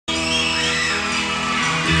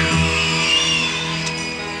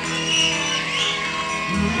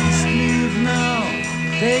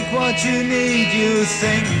Take what you need, you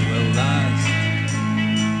think will last.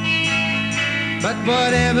 But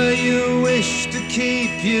whatever you wish to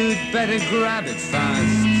keep, you'd better grab it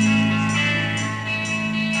fast.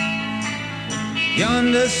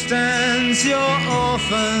 Yonder stands your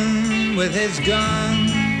orphan with his gun,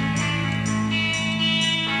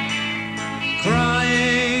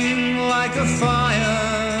 crying like a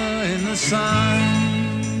fire in the sun.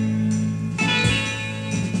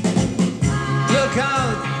 Look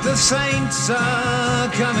out, the saints are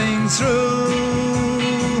coming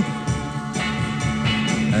through,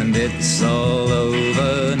 and it's all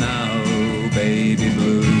over now, baby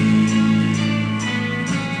blue.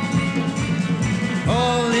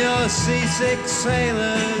 All your seasick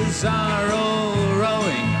sailors are all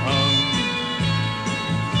rowing home.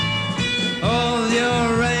 All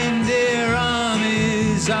your reindeer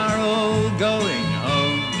armies are all going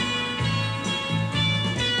home.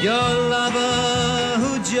 Your lover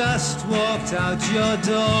who just walked out your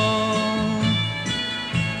door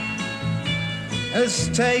has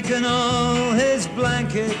taken all his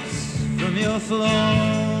blankets from your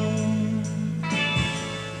floor.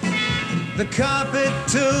 The carpet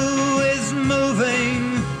too is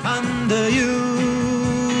moving under you,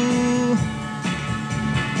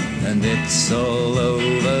 and it's all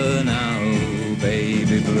over now,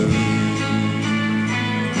 baby blue.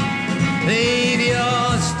 Leave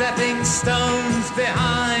your stepping stones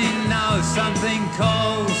behind, now something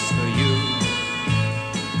calls for you.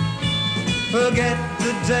 Forget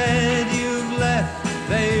the dead you've left,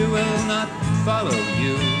 they will not follow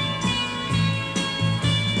you.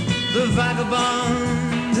 The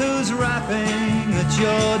vagabond who's rapping at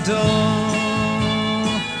your door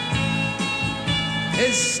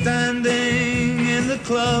is standing in the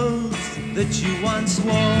clothes that you once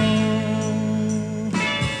wore.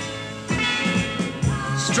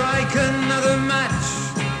 Strike another match,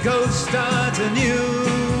 go start anew,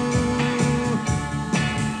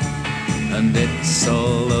 and it's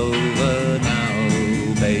all over